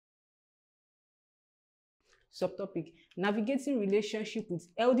Subtopic: navigating relationship with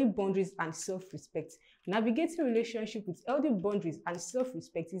healthy boundaries and self-respect. Navigating relationship with healthy boundaries and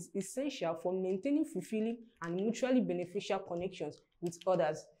self-respect is essential for maintaining fulfilling and mutually beneficial connections with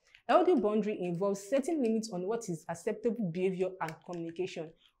others. Healthy boundary involves setting limits on what is acceptable behavior and communication,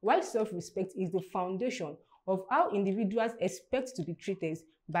 while self-respect is the foundation of how individuals expect to be treated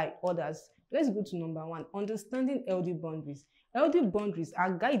by others. Let's go to number 1, understanding healthy boundaries. Healthy boundaries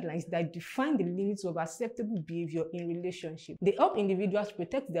are guidelines that define the limits of acceptable behavior in relationships. They help individuals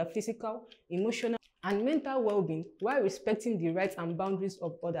protect their physical, emotional, and mental well-being while respecting the rights and boundaries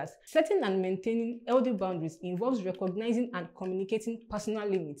of others. Setting and maintaining healthy boundaries involves recognizing and communicating personal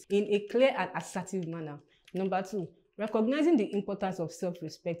limits in a clear and assertive manner. Number 2, recognizing the importance of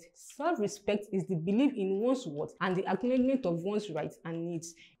self-respect. Self-respect is the belief in one's worth and the acknowledgement of one's rights and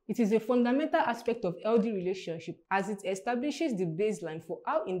needs. It is a fundamental aspect of healthy relationship as it establishes the baseline for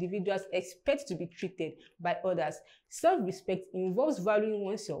how individuals expect to be treated by others. Self-respect involves valuing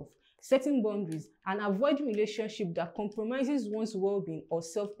oneself, setting boundaries, and avoiding relationships that compromises one's well-being or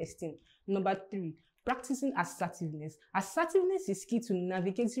self-esteem. Number 3, practicing assertiveness. Assertiveness is key to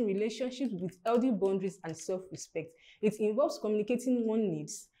navigating relationships with healthy boundaries and self-respect. It involves communicating one's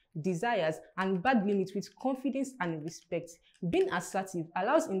needs, desires, and bad limits with confidence and respect. Being assertive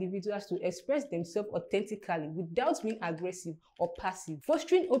allows individuals to express themselves authentically without being aggressive or passive,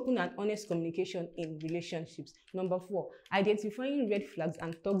 fostering open and honest communication in relationships. Number 4, identifying red flags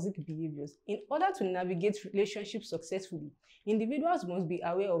and toxic behaviors. In order to navigate relationships successfully, individuals must be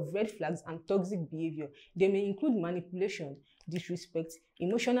aware of red flags and toxic behavior. They may include manipulation, disrespect,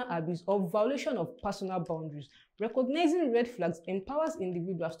 emotional abuse, or violation of personal boundaries. Recognizing red flags empowers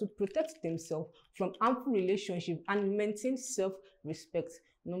individuals to protect themselves from harmful relationships and maintain self-respect.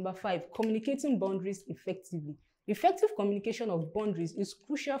 Number 5, communicating boundaries effectively. Effective communication of boundaries is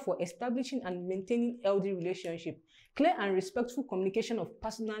crucial for establishing and maintaining healthy relationships. Clear and respectful communication of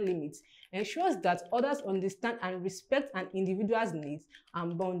personal limits ensures that others understand and respect an individual's needs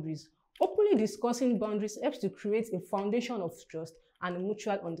and boundaries. Openly discussing boundaries helps to create a foundation of trust and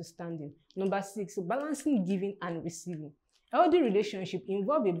mutual understanding. Number 6, balancing giving and receiving. Healthy relationships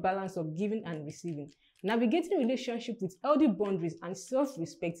involve a balance of giving and receiving. Navigating relationships with healthy boundaries and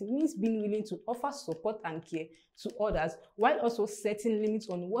self-respect means being willing to offer support and care to others while also setting limits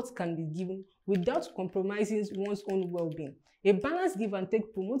on what can be given without compromising one's own well-being. A balanced give and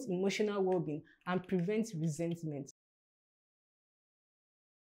take promotes emotional well-being and prevents resentment.